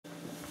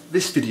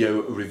This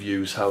video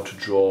reviews how to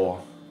draw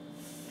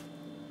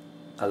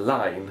a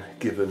line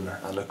given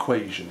an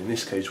equation, in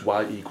this case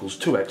y equals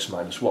 2x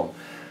minus 1,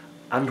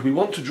 and we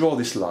want to draw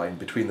this line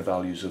between the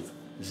values of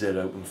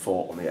 0 and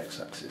 4 on the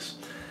x-axis.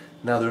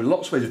 Now there are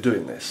lots of ways of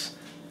doing this.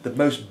 The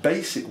most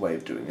basic way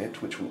of doing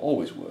it, which will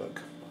always work,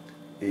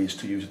 is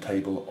to use a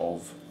table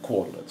of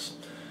coordinates.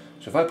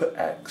 So if I put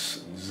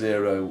x,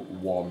 0,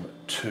 1,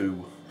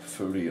 2,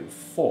 3 and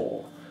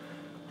 4,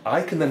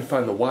 I can then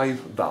find the y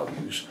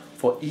values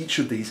for each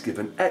of these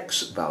given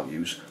x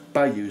values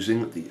by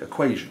using the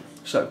equation.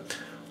 So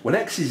when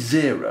x is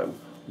 0,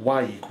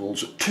 y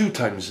equals 2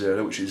 times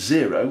 0, which is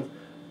 0,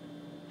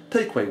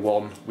 take away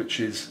 1, which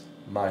is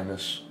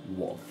minus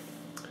 1.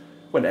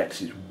 When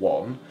x is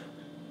 1,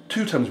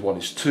 2 times 1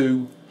 is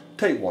 2,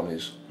 take 1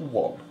 is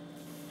 1.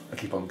 I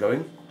keep on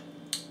going.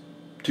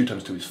 2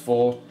 times 2 is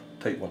 4,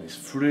 take 1 is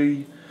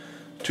 3,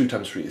 2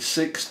 times 3 is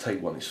 6, take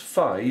 1 is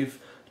 5,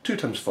 2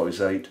 times 4 is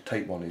 8,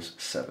 take 1 is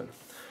 7.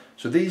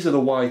 So these are the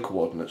y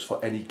coordinates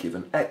for any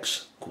given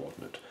x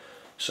coordinate.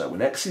 So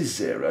when x is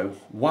 0,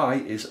 y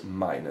is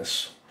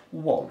minus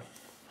 1.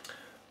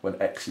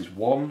 When x is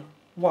 1,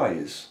 y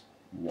is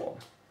 1.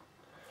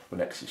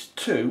 When x is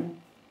 2,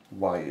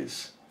 y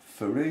is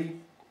 3.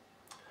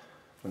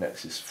 When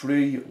x is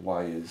 3,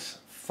 y is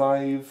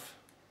 5.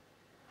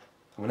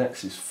 And when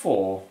x is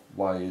 4,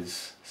 y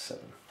is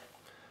 7.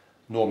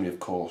 Normally, of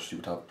course, you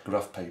would have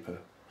graph paper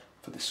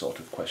for this sort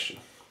of question.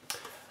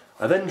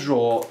 I then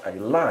draw a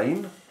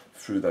line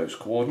through those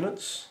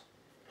coordinates,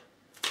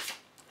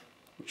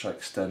 which I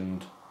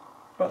extend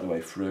right the way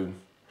through,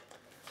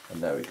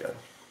 and there we go.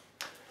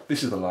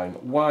 This is the line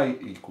y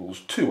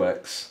equals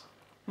 2x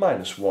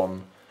minus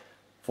 1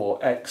 for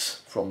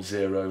x from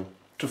 0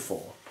 to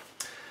 4.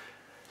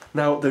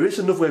 Now there is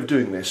another way of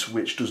doing this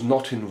which does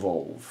not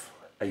involve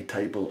a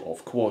table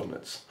of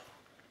coordinates.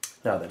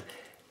 Now then,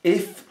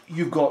 if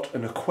you've got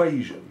an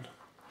equation,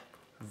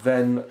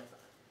 then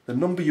the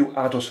number you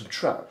add or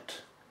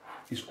subtract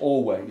is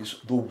always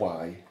the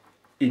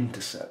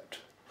y-intercept.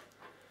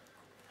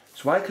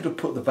 So I could have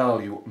put the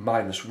value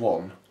minus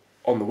 1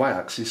 on the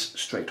y-axis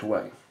straight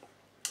away.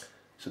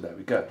 So there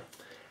we go.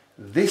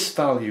 This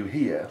value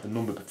here, the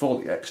number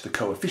before the x, the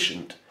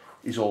coefficient,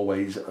 is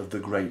always the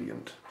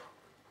gradient.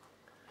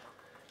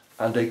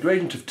 And a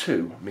gradient of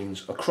 2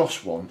 means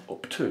across 1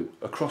 up 2,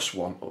 across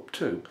 1 up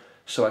 2.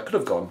 So I could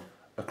have gone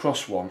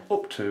across 1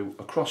 up 2,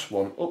 across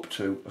 1 up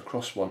 2,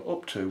 across 1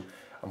 up 2,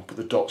 and put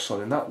the dots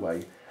on in that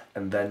way,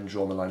 and then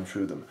draw my line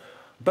through them.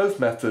 Both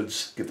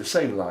methods give the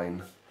same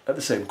line at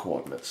the same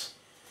coordinates.